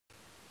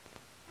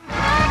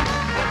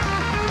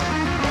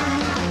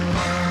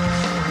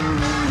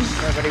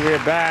We're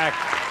back.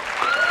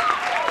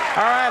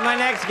 All right, my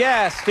next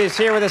guest is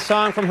here with a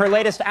song from her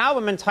latest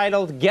album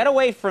entitled Get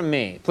Away From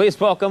Me. Please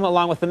welcome,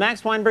 along with the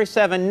Max Weinberg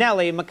 7,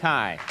 Nellie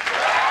McKay.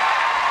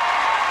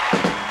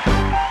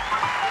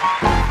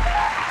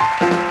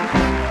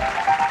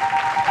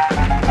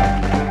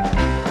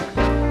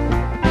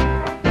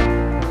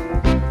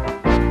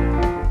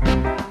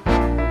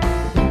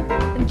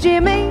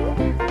 Jimmy,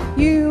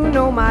 you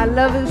know my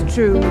love is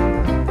true.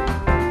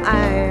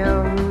 I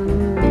am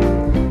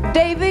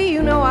Davy,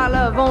 you know I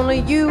love only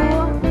you.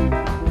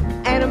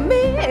 And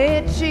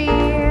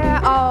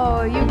Mitchie,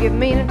 oh, you give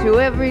meaning to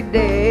every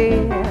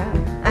day.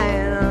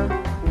 And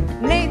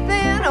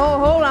Nathan, oh,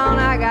 hold on,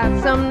 I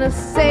got something to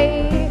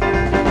say.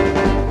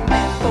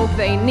 Folks,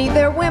 they need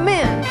their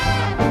women,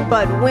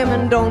 but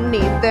women don't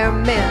need their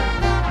men.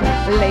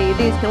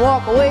 Ladies can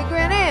walk away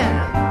grinning,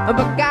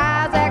 but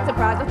guys act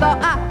surprised. I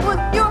thought I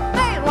was your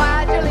man.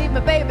 Why'd you leave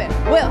me, baby?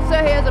 Well,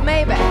 sir, here's a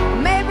maybe.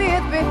 Maybe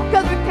it's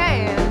because we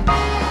can.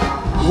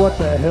 What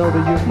the hell do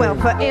you mean? Well,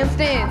 for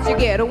instance, you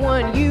get a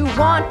one you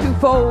want to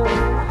fold.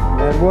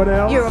 And what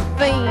else? You're a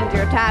fiend,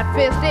 you're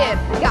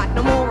tight-fisted. Got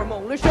no more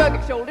molar, shrug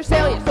your shoulders,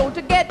 sell your soul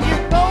to get your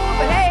gold.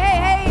 But hey,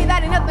 hey, hey,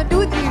 that ain't nothing to do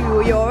with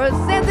you. You're a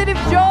sensitive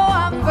Joe,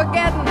 I'm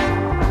forgetting.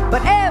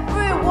 But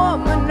every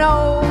woman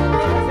knows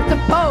it's a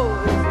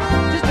pose,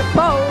 just a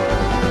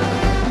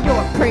pose.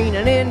 You're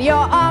preening in your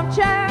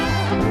armchair,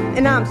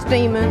 and I'm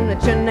steaming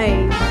at your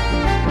name.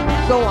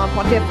 Go on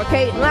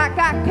pontificating like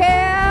I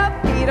care.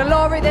 Peter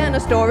Lorre, then a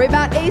story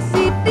about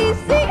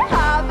AC/DC.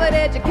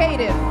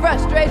 Harvard-educated,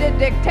 frustrated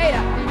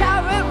dictator,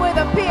 tyrant with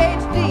a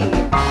PhD.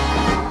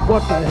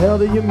 What the hell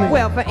do you mean?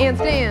 Well, for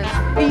instance,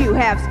 you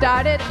have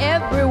started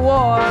every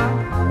war.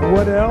 And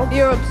what else?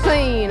 You're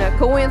obscene, a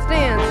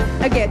coincidence.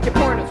 I get your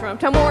pointers from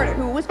Tom Warner,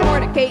 who was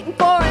fornicating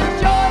foreign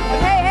shores.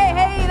 But hey, hey,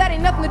 hey, that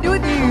ain't nothing to do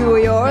with you.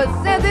 You're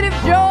a sensitive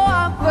Joe,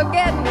 I'm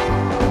forgetting.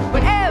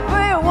 But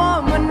every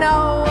woman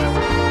knows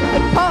it's a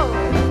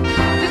pose,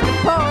 just a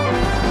pose.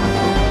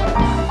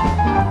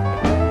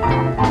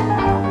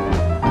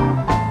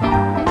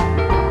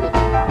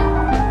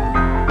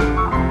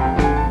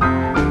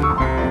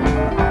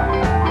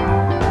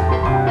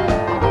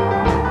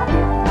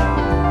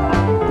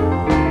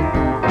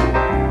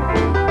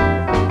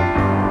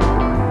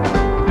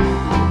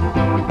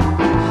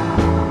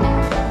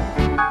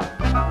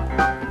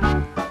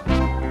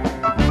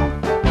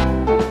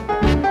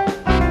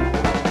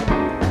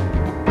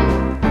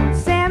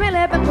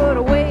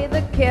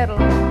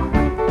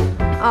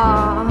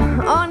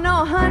 Oh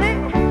no, honey,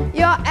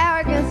 your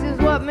arrogance is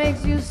what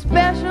makes you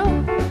special.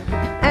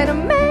 And a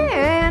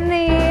man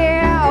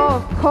here, oh,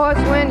 of course,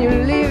 when you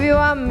leave you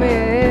I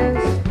miss.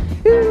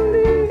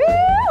 Ooh,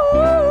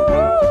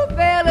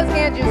 fellas,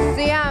 can't you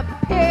see I'm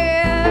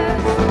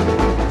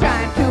pissed?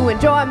 Trying to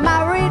enjoy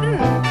my reading,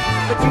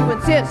 but you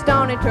insist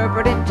on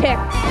interpreting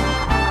text.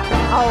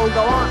 Oh,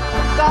 go on,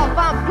 golf,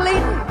 I'm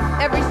pleading.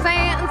 Every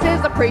sentence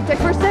is a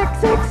pretext for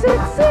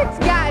 666.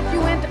 Guide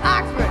you into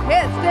Oxford,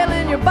 head still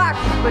in your box,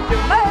 but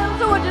you're failed,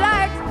 so what did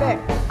I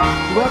expect?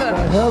 What the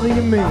hell do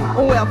you mean?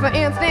 Well, for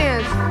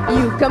instance,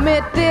 you've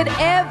committed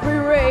every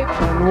rape.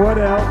 And what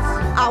else?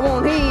 I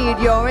won't heed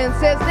your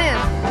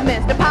insistence.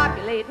 Mr.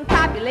 Populating,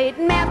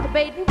 copulating,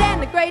 masturbating,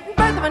 denigrating,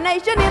 birth of a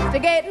nation,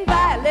 instigating,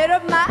 violate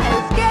of my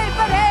escape.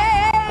 But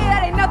hey,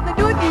 that ain't nothing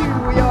to do with you.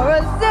 You're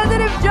a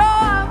sensitive Joe,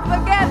 I'm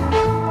forgetting.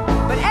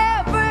 But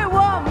every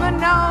woman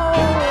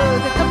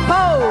knows it's a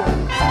pose,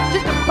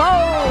 just a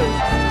pose.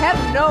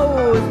 Heaven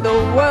knows the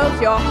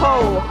world's your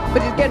hoe,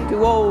 but she's getting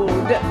too old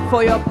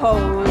for your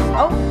pose.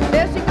 Oh,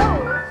 there she goes.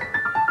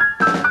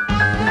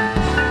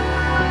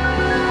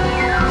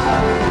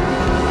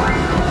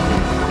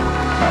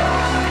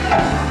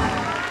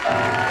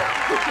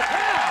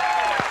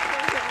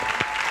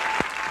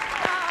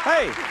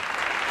 Hey,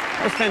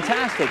 that was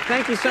fantastic.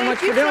 Thank you so much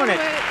for you doing so it.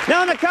 much.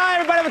 Nellie McKay,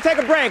 everybody, we'll take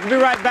a break. We'll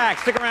be right back.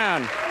 Stick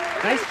around.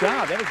 Nice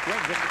job. That was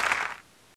good.